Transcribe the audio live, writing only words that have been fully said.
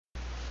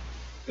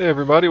Hey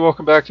everybody,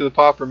 welcome back to the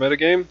Pauper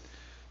metagame.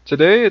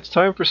 Today it's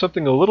time for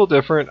something a little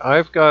different.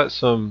 I've got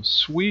some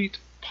sweet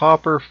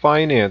Pauper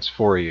finance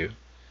for you.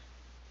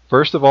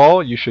 First of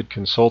all, you should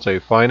consult a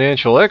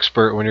financial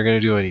expert when you're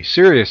going to do any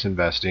serious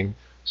investing,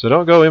 so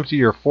don't go empty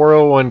your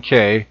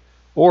 401k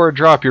or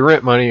drop your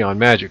rent money on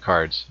magic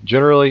cards.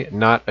 Generally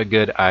not a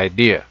good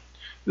idea.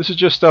 This is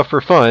just stuff for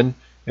fun,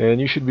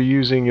 and you should be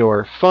using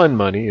your fun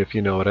money if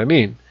you know what I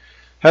mean.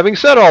 Having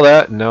said all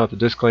that, and now that the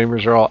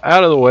disclaimers are all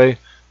out of the way,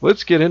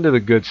 let's get into the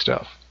good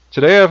stuff.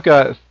 Today I've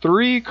got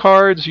 3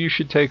 cards you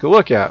should take a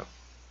look at.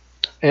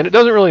 And it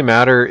doesn't really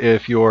matter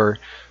if you're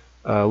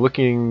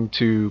looking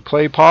to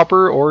play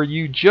Pauper or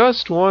you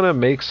just want to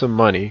make some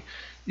money.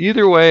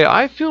 Either way,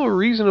 I feel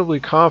reasonably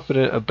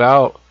confident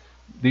about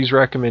these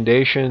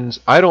recommendations.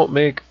 I don't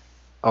make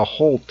a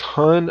whole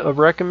ton of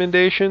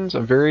recommendations.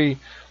 I'm very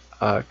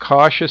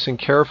cautious and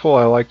careful.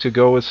 I like to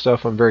go with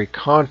stuff I'm very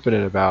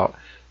confident about.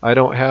 I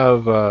don't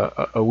have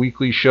a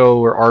weekly show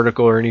or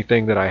article or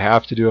anything that I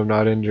have to do. I'm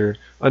not under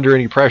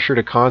any pressure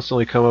to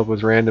constantly come up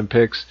with random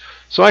picks.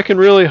 So I can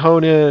really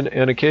hone in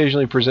and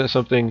occasionally present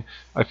something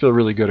I feel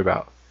really good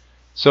about.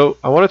 So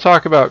I want to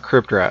talk about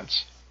Crypt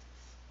Rats.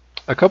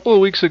 A couple of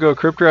weeks ago,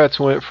 Crypt Rats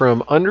went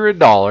from under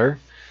 $1.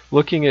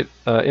 Looking at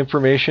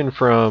information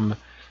from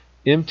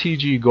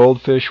MTG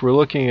Goldfish, we're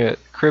looking at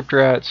Crypt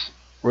Rats,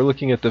 we're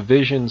looking at the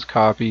Visions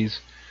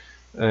copies,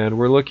 and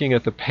we're looking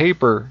at the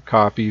paper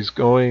copies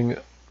going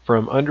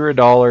from under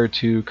 $1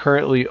 to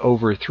currently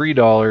over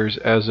 $3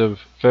 as of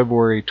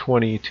February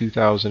 20,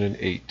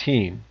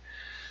 2018.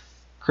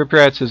 Crypt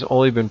Rats has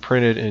only been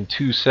printed in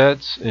 2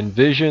 sets, in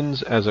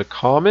Visions as a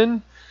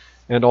common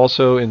and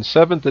also in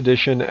 7th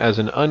edition as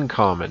an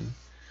uncommon.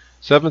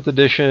 7th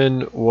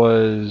edition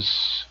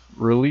was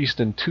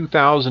released in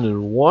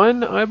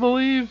 2001, I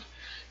believe,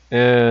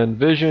 and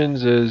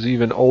Visions is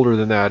even older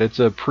than that. It's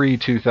a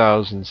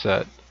pre-2000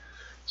 set.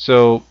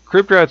 So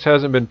Crypt Rats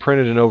hasn't been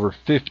printed in over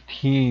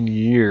 15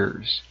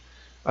 years.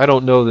 I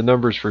don't know the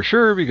numbers for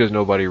sure because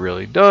nobody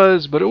really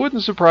does, but it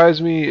wouldn't surprise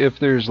me if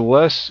there's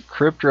less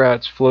Crypt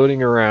Rats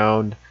floating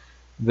around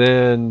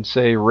than,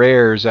 say,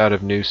 rares out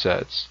of new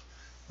sets.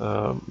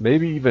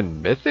 Maybe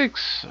even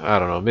mythics? I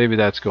don't know, maybe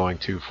that's going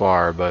too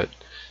far, but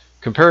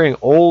comparing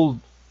old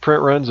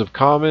print runs of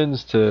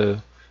commons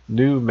to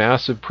new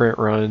massive print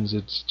runs,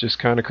 it's just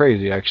kind of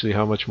crazy actually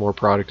how much more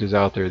product is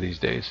out there these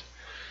days.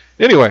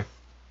 Anyway,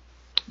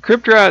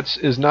 Crypt Rats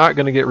is not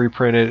going to get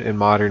reprinted in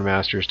Modern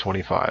Masters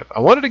 25. I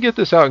wanted to get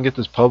this out and get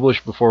this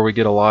published before we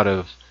get a lot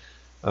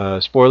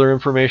of spoiler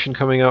information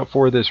coming out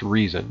for this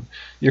reason.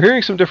 You're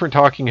hearing some different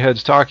talking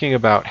heads talking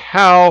about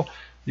how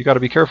you got to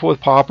be careful with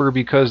Pauper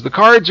because the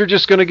cards are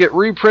just going to get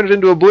reprinted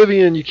into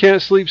oblivion. You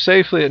can't sleep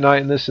safely at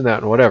night and this and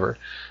that and whatever.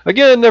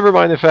 Again, never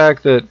mind the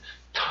fact that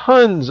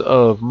tons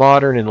of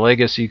modern and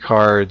legacy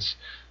cards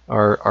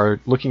are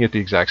looking at the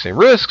exact same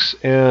risks,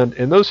 and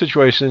in those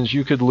situations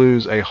you could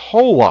lose a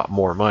whole lot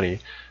more money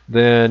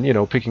than, you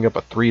know, picking up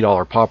a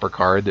 $3 Pauper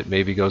card that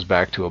maybe goes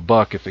back to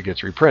 $1 if it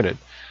gets reprinted.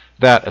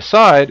 That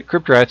aside,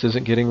 Crypt Rats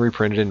isn't getting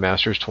reprinted in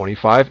Masters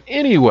 25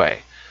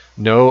 anyway.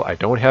 No, I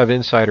don't have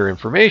insider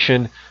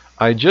information.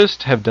 I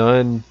just have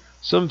done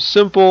some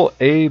simple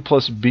A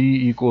plus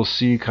B equals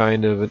C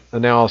kind of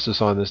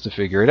analysis on this to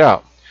figure it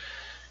out.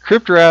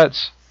 Crypt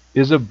Rats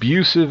is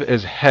abusive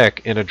as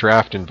heck in a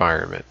draft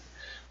environment.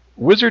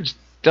 Wizards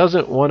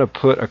doesn't want to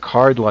put a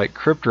card like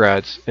Crypt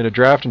Rats in a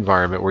draft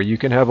environment where you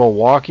can have a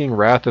walking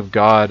Wrath of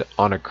God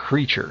on a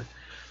creature.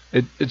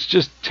 It's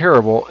just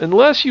terrible.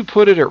 Unless you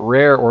put it at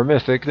rare or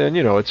mythic, then,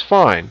 you know, it's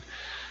fine.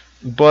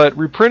 But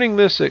reprinting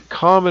this at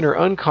common or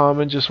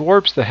uncommon just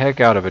warps the heck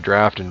out of a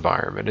draft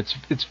environment.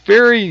 It's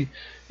very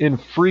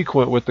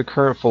infrequent with the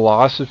current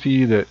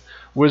philosophy that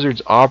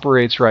Wizards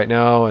operates right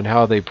now and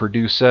how they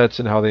produce sets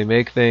and how they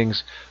make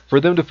things, for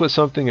them to put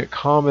something at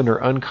common or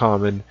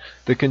uncommon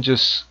that can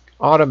just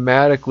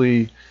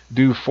automatically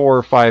do 4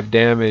 or 5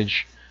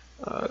 damage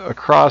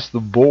across the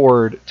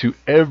board to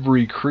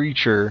every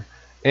creature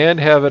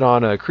and have it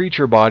on a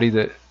creature body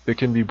that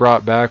can be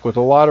brought back with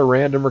a lot of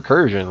random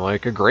recursion,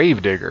 like a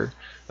Gravedigger,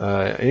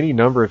 any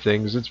number of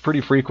things. It's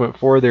pretty frequent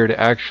for there to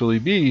actually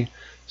be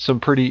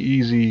some pretty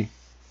easy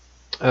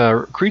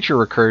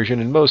creature recursion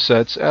in most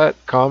sets at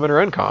common or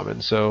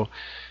uncommon. So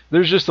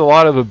there's just a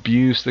lot of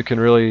abuse that can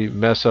really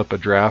mess up a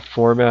draft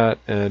format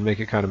and make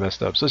it kind of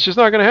messed up. So it's just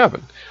not going to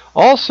happen.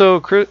 Also,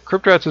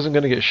 Crypt Rats isn't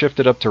going to get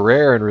shifted up to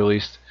rare and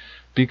released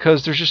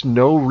because there's just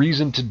no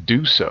reason to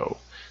do so.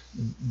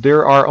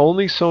 There are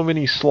only so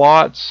many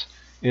slots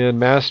in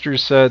master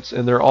sets,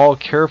 and they're all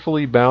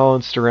carefully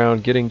balanced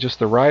around getting just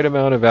the right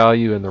amount of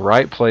value in the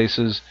right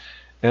places,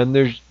 and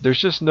there's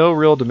just no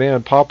real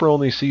demand. Pauper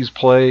only sees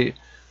play,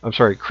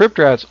 Crypt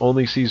Rats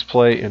only sees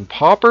play in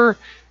Pauper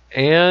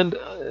and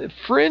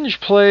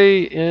fringe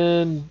play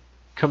in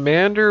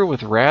Commander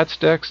with Rats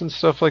decks and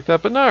stuff like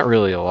that, but not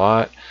really a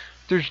lot.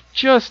 There's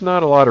just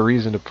not a lot of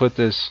reason to put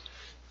this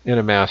in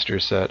a master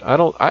set.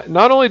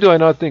 Not only do I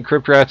not think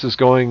Crypt Rats is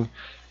going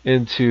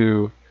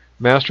into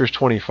Masters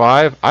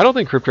 25, I don't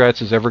think Crypt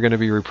Rats is ever going to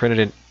be reprinted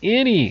in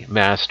any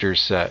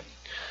Masters set.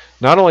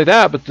 Not only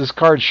that, but this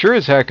card sure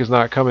as heck is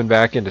not coming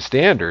back into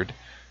standard.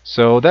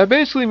 So that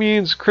basically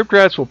means Crypt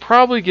Rats will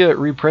probably get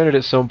reprinted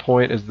at some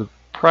point as the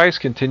price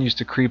continues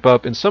to creep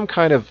up in some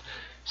kind of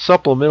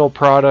supplemental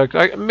product.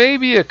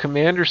 Maybe a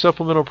Commander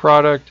supplemental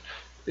product.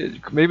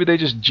 Maybe they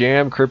just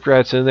jam Crypt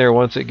Rats in there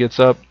once it gets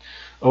up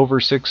over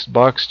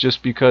 $6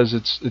 just because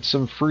it's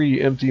some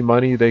free empty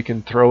money they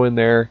can throw in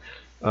there.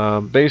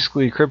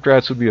 Basically, Crypt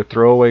Rats would be a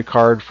throwaway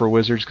card for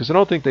Wizards because I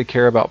don't think they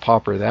care about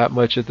Pauper that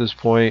much at this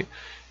point,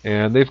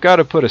 and they've got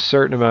to put a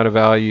certain amount of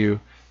value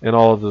in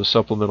all of those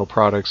supplemental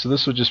products. So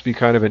this would just be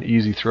kind of an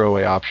easy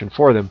throwaway option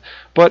for them.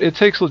 But it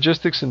takes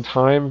logistics and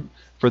time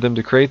for them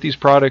to create these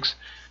products.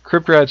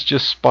 Crypt Rats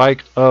just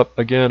spiked up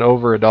again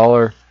over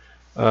 $1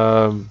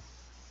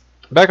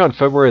 back on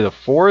February the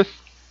 4th.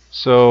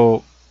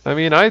 So I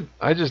mean,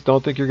 I just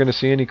don't think you're going to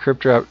see any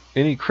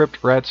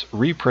Crypt Rats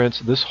reprints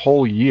this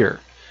whole year.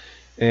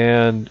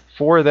 And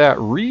for that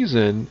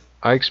reason,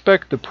 I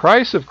expect the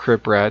price of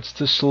Crypt Rats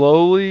to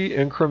slowly,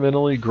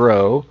 incrementally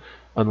grow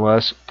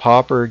unless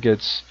Pauper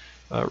gets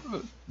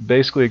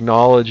basically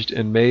acknowledged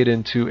and made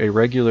into a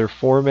regular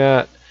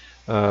format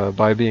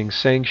by being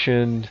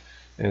sanctioned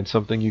and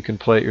something you can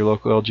play at your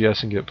local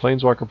LGS and get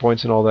Planeswalker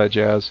points and all that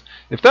jazz.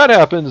 If that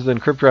happens, then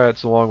Crypt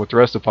Rats, along with the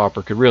rest of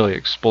Pauper, could really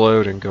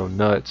explode and go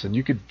nuts, and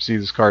you could see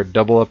this card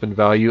double up in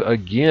value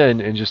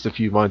again in just a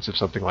few months if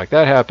something like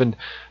that happened.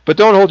 But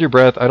don't hold your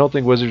breath. I don't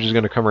think Wizards is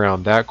going to come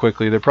around that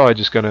quickly. They're probably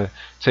just going to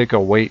take a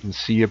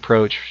wait-and-see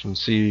approach and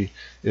see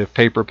if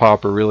Paper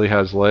Pauper really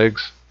has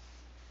legs.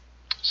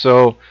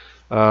 So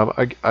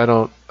I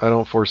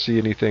don't foresee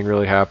anything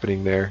really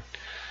happening there.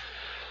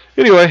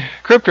 Anyway,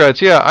 Crypt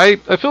Rats, yeah, I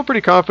feel pretty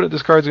confident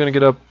this card's going to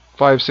get up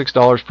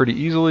 $5-6 pretty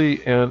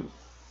easily, and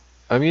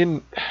I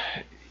mean,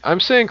 I'm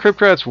saying Crypt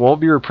Rats won't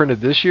be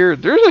reprinted this year.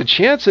 There's a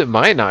chance it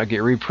might not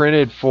get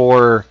reprinted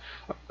for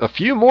a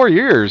few more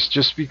years,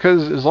 just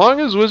because as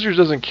long as Wizards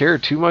doesn't care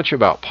too much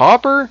about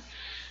Pauper,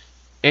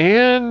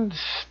 and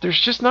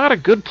there's just not a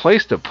good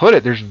place to put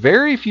it. There's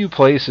very few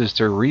places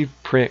to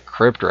reprint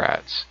Crypt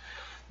Rats.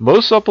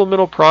 Most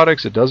supplemental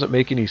products, it doesn't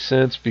make any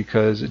sense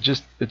because it's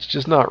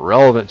just not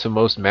relevant to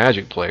most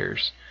Magic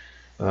players.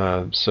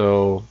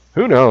 So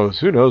who knows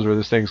where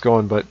this thing's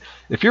going. But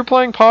if you're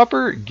playing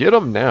Pauper, get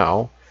them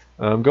now.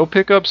 Go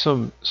pick up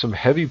some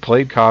heavy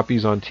played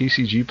copies on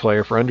TCG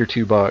Player for under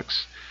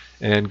 $2,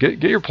 and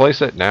get your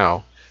playset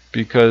now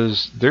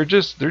because they're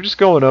just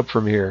going up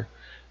from here.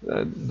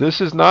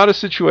 This is not a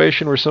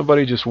situation where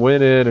somebody just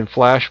went in and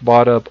flash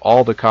bought up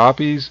all the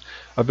copies.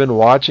 I've been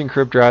watching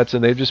Crypt Rats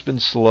and they've just been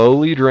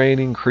slowly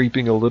draining,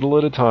 creeping a little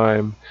at a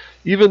time.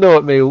 Even though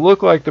it may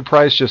look like the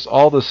price just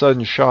all of a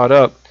sudden shot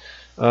up,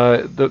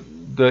 the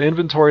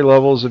inventory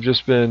levels have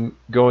just been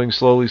going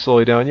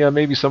slowly down. Yeah,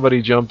 maybe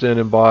somebody jumped in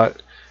and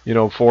bought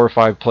 4 or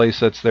 5 play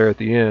sets there at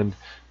the end,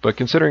 but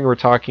considering we're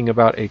talking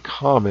about a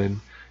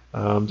common,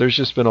 there's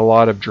just been a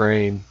lot of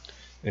drain.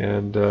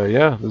 And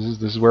yeah,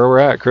 this is where we're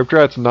at. Crypt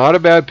Rat's not a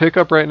bad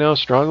pickup right now.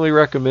 Strongly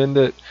recommend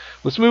it.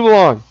 Let's move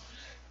along.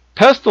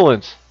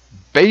 Pestilence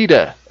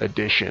Beta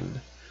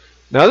Edition.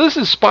 Now this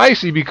is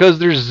spicy because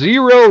there's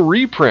 0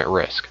 reprint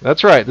risk.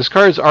 That's right. This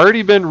card's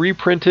already been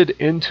reprinted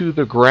into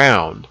the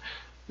ground.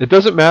 It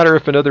doesn't matter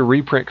if another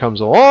reprint comes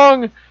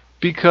along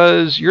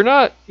because you're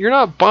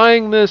not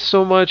buying this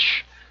so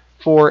much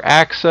for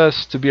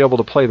access to be able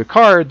to play the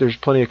card. There's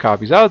plenty of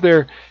copies out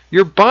there.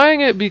 You're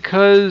buying it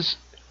because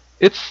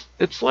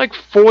it's like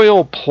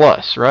foil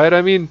plus, right?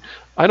 I mean,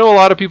 I know a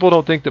lot of people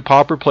don't think that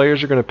Pauper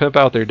players are going to pimp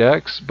out their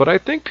decks, but I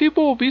think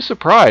people will be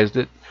surprised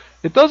that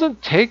it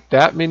doesn't take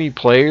that many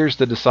players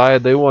to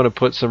decide they want to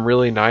put some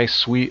really nice,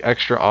 sweet,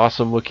 extra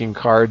awesome looking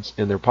cards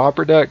in their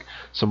Pauper deck,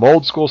 some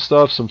old school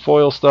stuff, some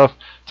foil stuff,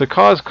 to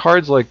cause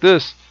cards like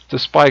this to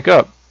spike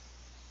up.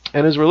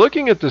 And as we're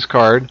looking at this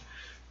card,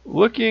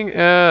 looking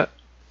at,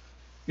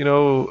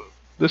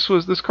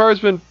 this card's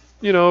been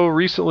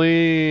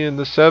recently in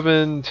the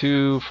 $7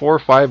 to $4 or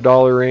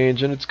 $5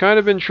 range, and it's kind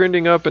of been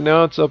trending up, and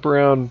now it's up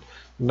around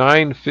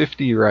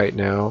 $9.50 right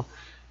now.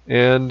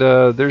 And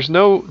there's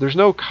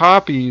no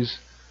copies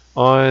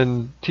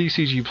on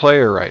TCG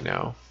Player right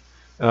now.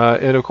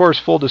 And of course,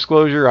 full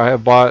disclosure, I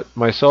have bought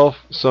myself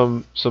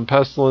some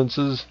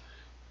pestilences,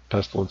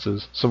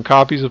 some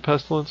copies of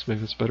Pestilence.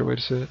 Maybe that's a better way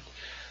to say it.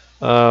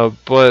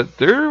 But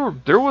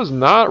there was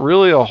not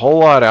really a whole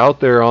lot out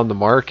there on the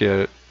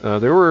market.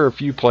 There were a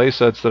few play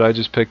sets that I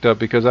just picked up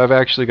because I've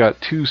actually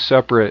got two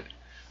separate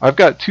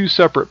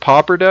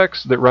Pauper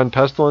decks that run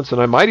Pestilence,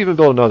 and I might even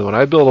build another one.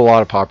 I build a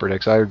lot of Pauper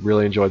decks. I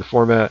really enjoy the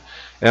format,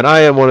 and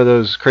I am one of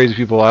those crazy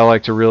people. I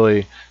like to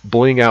really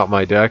bling out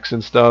my decks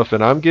and stuff,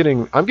 and I'm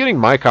getting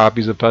my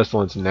copies of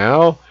Pestilence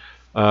now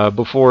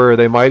before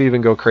they might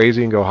even go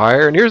crazy and go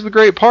higher. And here's the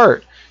great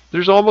part.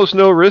 There's almost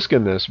no risk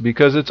in this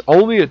because it's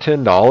only at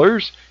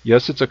 $10.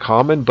 Yes, it's a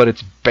common, but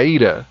it's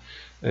beta.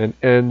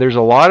 And there's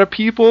a lot of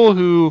people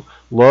who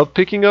love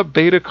picking up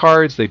beta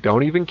cards. They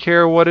don't even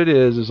care what it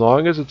is. As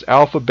long as it's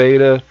alpha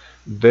beta,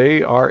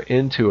 they are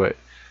into it.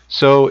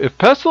 So if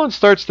Pestilence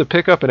starts to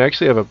pick up and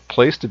actually have a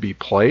place to be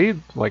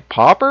played, like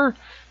Pauper,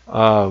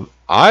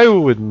 I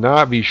would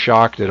not be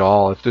shocked at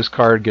all if this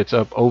card gets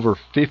up over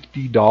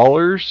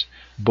 $50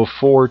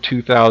 before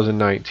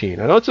 2019.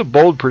 I know it's a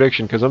bold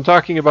prediction because I'm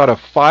talking about a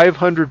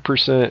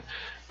 500%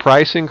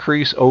 price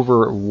increase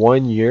over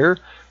 1 year,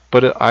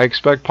 but I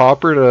expect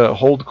Pauper to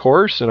hold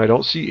course, and I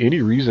don't see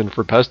any reason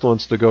for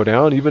Pestilence to go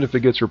down. Even if it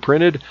gets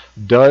reprinted,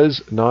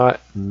 does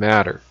not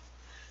matter.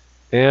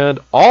 And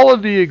all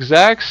of the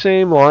exact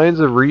same lines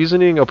of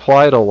reasoning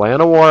apply to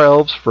Llanowar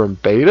Elves from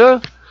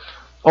beta,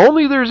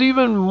 only there's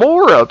even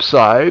more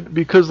upside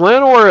because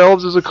Llanowar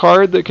Elves is a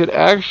card that could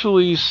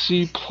actually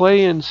see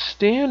play in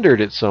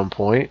Standard at some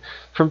point.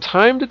 From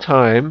time to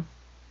time,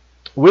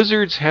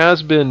 Wizards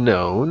has been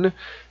known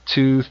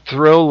to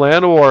throw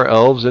Llanowar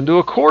Elves into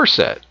a core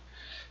set.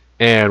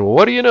 And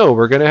what do you know?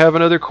 We're going to have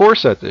another core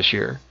set this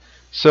year.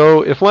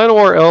 So if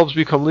Llanowar Elves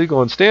become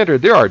legal in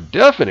Standard, there are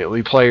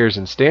definitely players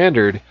in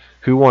Standard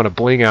who want to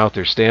bling out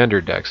their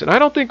Standard decks. And I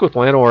don't think with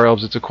Llanowar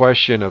Elves it's a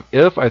question of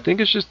if. I think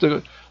it's just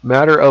a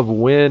matter of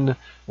when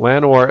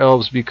Llanowar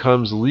Elves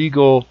becomes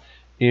legal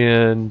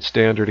in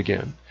Standard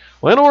again.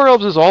 Llanowar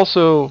Elves is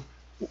also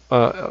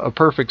a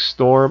perfect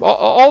storm.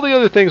 All the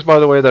other things, by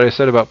the way, that I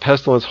said about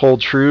Pestilence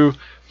hold true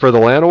for the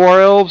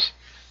Llanowar Elves.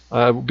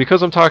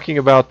 Because I'm talking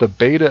about the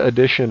beta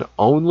edition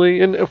only,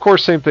 and of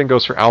course same thing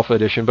goes for alpha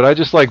edition, but I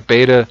just like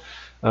beta,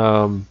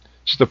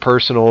 just a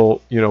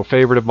personal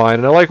favorite of mine,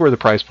 and I like where the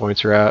price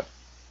points are at.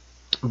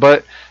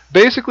 But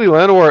basically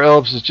Llanowar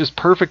Elves is just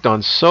perfect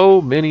on so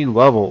many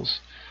levels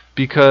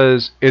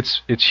because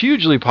it's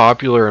hugely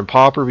popular in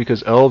Pauper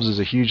because Elves is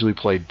a hugely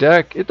played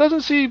deck. It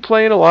doesn't see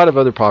play in a lot of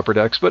other Pauper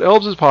decks, but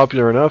Elves is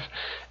popular enough.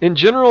 In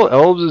general,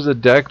 Elves is a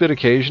deck that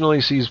occasionally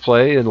sees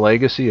play in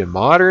Legacy and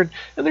Modern,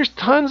 and there's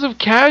tons of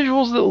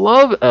casuals that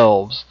love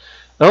Elves.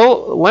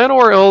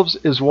 Llanowar Elves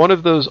is one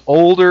of those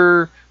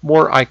older,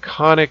 more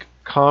iconic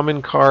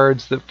common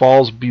cards that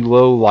falls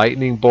below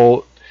Lightning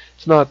Bolt.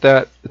 It's not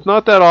that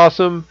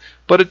awesome,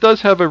 but it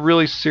does have a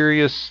really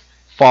serious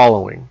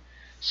following.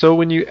 So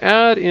when you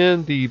add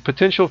in the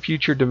potential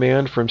future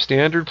demand from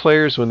Standard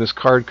players when this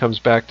card comes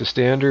back to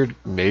Standard,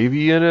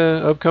 maybe in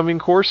an upcoming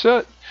core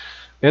set,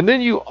 and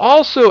then you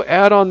also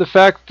add on the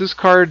fact that this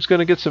card is going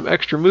to get some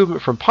extra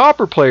movement from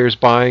Pauper players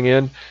buying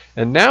in,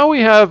 and now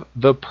we have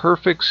the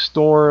perfect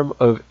storm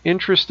of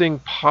interesting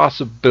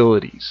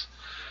possibilities.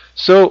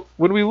 So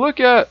when we look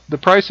at the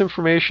price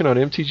information on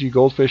MTG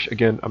Goldfish,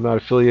 again, I'm not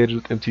affiliated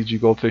with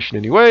MTG Goldfish in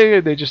any way,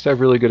 they just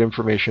have really good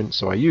information,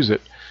 so I use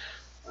it.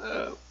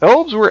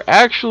 Elves were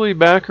actually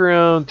back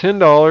around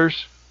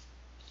 $10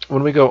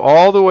 when we go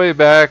all the way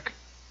back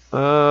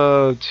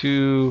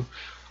to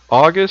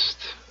August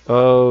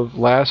of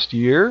last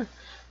year,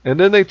 and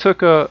then they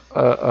took a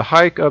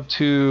hike up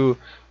to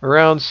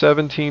around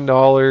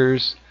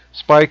 $17,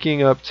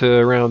 spiking up to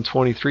around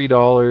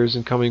 $23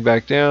 and coming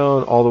back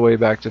down all the way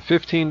back to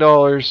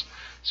 $15,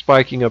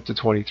 spiking up to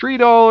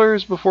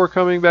 $23 before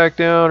coming back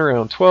down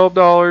around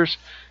 $12,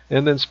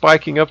 and then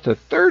spiking up to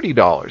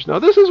 $30. Now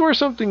this is where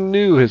something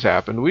new has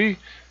happened. We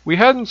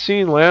hadn't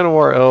seen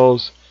Llanowar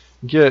Elves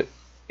get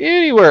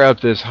anywhere up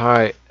this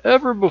high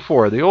ever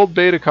before. The old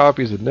beta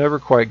copies had never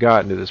quite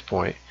gotten to this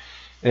point.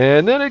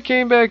 And then it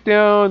came back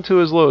down to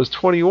as low as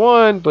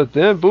 21, but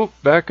then boop,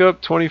 back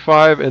up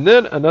 25, and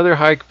then another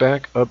hike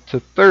back up to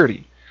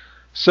 30.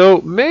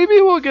 So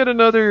maybe we'll get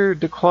another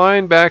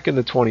decline back in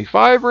the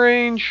 25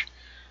 range,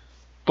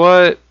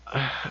 but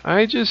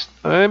I'm just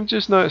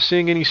not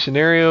seeing any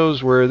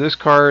scenarios where this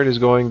card is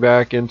going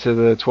back into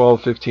the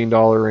 $12,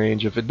 $15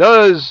 range. If it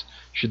does,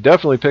 you should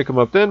definitely pick them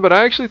up then, but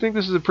I actually think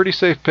this is a pretty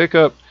safe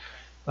pickup.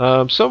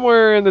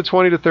 Somewhere in the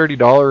 $20 to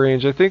 $30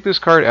 range. I think this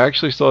card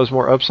actually still has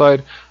more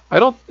upside.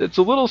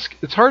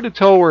 It's hard to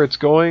tell where it's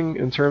going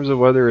in terms of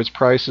whether its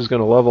price is going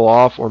to level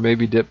off or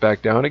maybe dip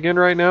back down again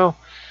right now.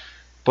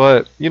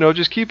 But,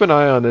 just keep an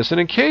eye on this.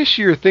 And in case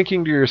you're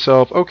thinking to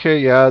yourself, okay,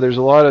 yeah, there's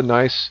a lot of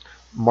nice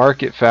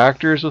market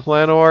factors with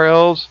Llanowar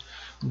Elves,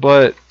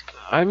 but,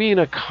 I mean,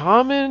 a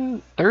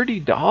common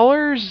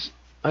 $30?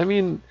 I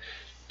mean,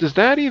 does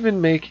that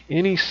even make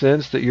any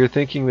sense that you're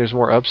thinking there's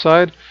more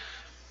upside?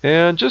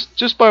 And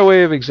just by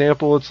way of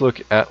example, let's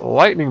look at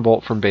Lightning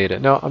Bolt from beta.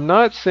 Now, I'm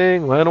not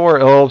saying Llanowar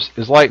Elves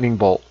is Lightning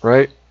Bolt,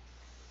 right?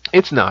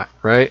 It's not,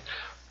 right?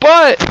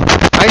 But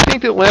I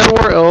think that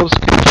Llanowar Elves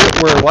can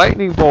get where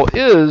Lightning Bolt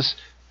is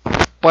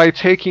by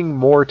taking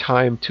more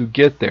time to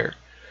get there.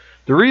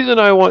 The reason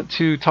I want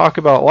to talk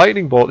about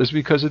Lightning Bolt is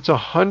because it's a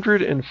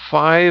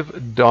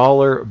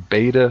 $105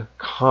 beta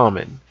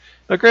common.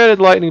 Now, granted,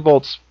 Lightning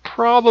Bolt's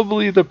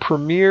probably the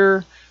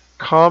premier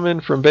common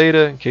from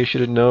beta. In case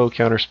you didn't know,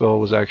 Counterspell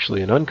was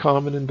actually an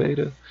uncommon in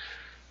beta.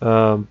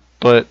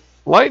 But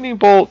Lightning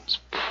Bolt's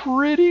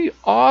pretty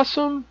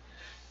awesome,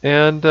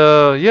 and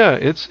yeah,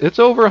 it's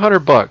over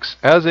 $100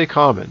 as a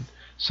common.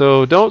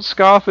 So don't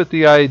scoff at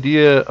the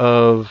idea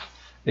of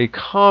a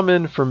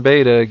common from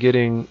beta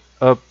getting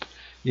up,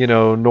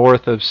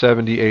 north of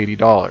 $70,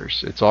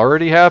 $80. It's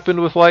already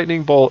happened with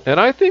Lightning Bolt,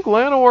 and I think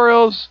Llanowar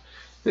Elves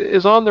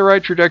is on the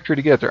right trajectory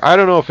to get there. I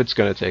don't know if it's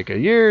going to take a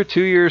year,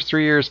 2 years,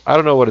 3 years. I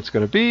don't know what it's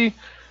going to be,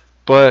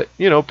 But,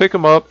 you know, pick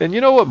them up. And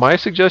you know what my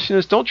suggestion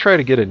is? Don't try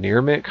to get a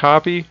near mint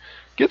copy.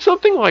 Get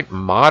something like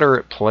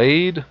moderate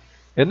played,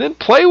 and then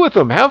play with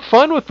them. Have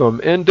fun with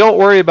them. And don't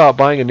worry about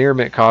buying a near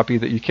mint copy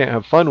that you can't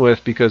have fun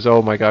with because,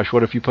 oh my gosh,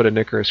 what if you put a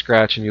nick or a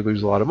scratch and you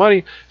lose a lot of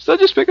money? So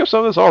just pick up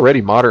something that's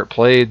already moderate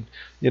played.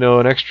 You know,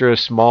 an extra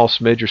small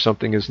smidge or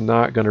something is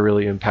not going to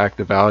really impact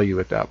the value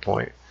at that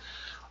point.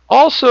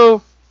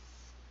 Also,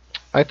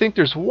 I think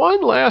there's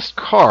one last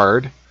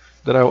card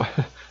that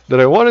I that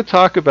I want to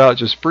talk about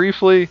just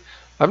briefly.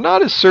 I'm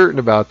not as certain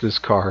about this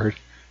card,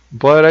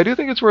 but I do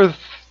think it's worth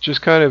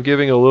just kind of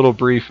giving a little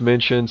brief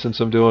mention since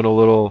I'm doing a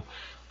little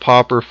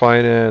Pauper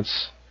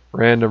Finance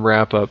random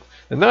wrap up.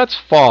 And that's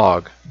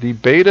Fog, the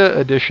beta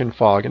edition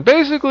Fog. And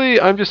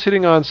basically, I'm just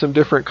hitting on some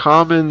different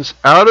commons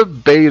out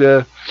of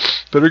beta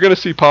that are going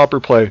to see Pauper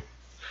play.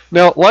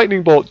 Now,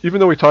 Lightning Bolt, even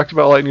though we talked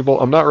about Lightning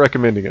Bolt, I'm not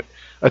recommending it.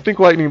 I think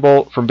Lightning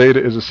Bolt from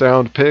beta is a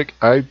sound pick.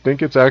 I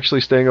think it's actually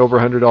staying over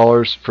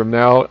 $100 from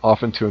now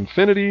off into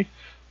infinity,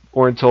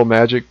 or until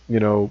Magic, you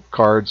know,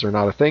 cards are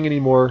not a thing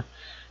anymore.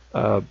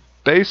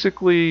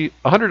 Basically,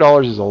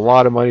 $100 is a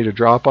lot of money to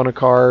drop on a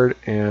card,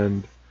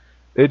 and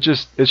it's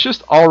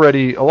just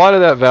already, a lot of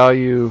that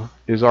value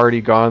is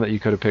already gone that you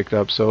could have picked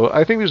up. So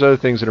I think there's other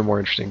things that are more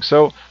interesting.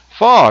 So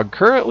Fog,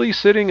 currently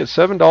sitting at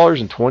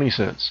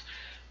 $7.20.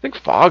 I think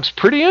Fog's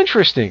pretty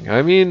interesting.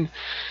 I mean,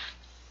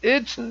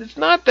 it's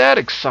not that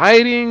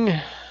exciting,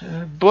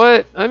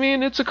 but I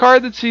mean, it's a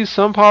card that sees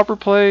some Pauper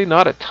play,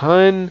 not a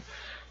ton.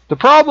 The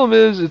problem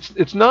is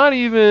it's not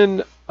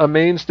even a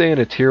mainstay in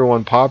a tier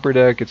 1 Pauper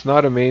deck. It's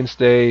not a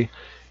mainstay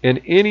in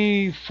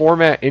any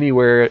format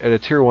anywhere at a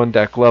tier 1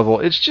 deck level.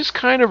 It's just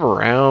kind of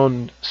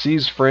around,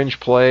 sees fringe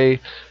play,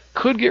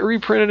 could get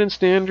reprinted in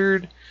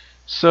standard.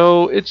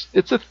 So it's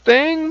a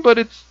thing, but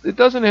it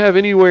doesn't have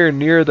anywhere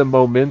near the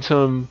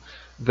momentum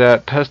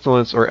that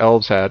Pestilence or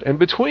Elves had. And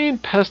between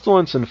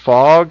Pestilence and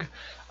Fog,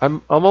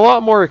 I'm a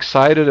lot more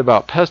excited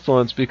about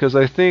Pestilence because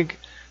I think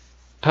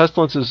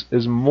Pestilence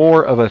is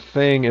more of a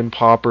thing in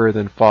Pauper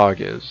than Fog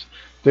is.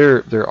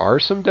 There are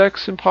some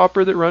decks in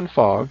Pauper that run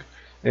Fog,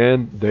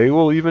 and they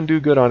will even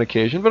do good on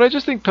occasion, but I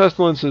just think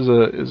Pestilence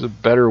is a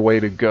better way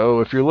to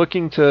go if you're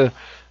looking to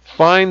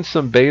find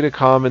some beta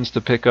commons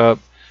to pick up.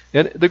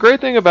 And the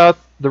great thing about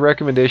the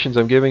recommendations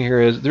I'm giving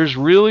here is there's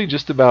really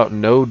just about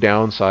no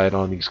downside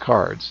on these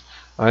cards.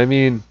 I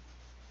mean,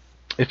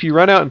 if you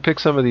run out and pick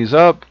some of these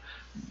up,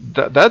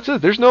 that's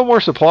it. There's no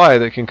more supply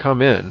that can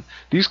come in.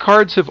 These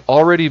cards have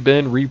already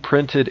been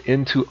reprinted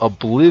into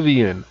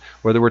oblivion,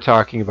 whether we're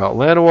talking about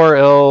Llanowar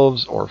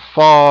Elves or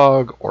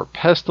Fog or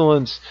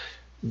Pestilence.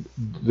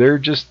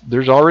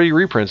 There's already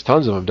reprints,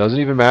 tons of them. Doesn't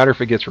even matter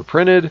if it gets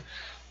reprinted.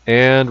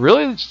 And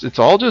really, it's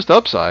all just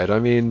upside. I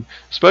mean,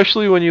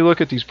 especially when you look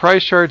at these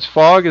price charts,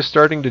 Fog is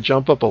starting to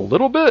jump up a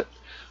little bit,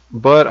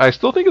 but I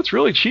still think it's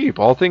really cheap,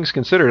 all things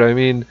considered. I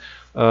mean,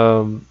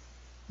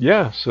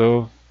 yeah,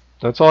 so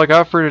that's all I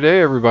got for today,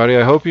 everybody.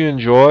 I hope you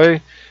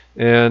enjoy,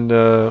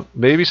 and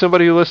maybe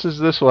somebody who listens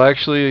to this will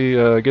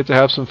actually get to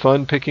have some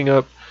fun picking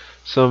up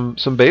some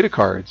beta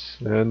cards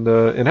and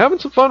having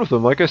some fun with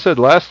them. Like I said,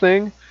 last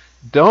thing,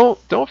 don't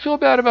feel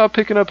bad about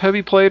picking up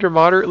heavy played or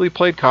moderately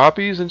played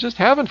copies and just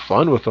having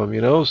fun with them.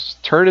 You know,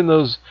 turning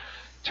those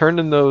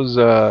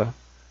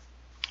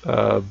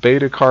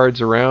beta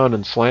cards around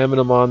and slamming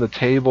them on the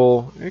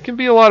table. It can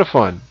be a lot of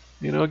fun.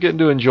 You know, getting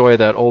to enjoy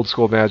that old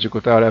school Magic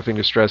without having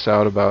to stress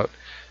out about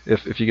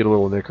if you get a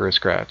little nick or a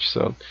scratch.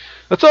 So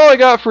that's all I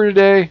got for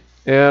today,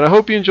 and I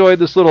hope you enjoyed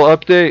this little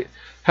update.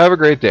 Have a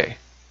great day.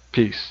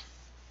 Peace.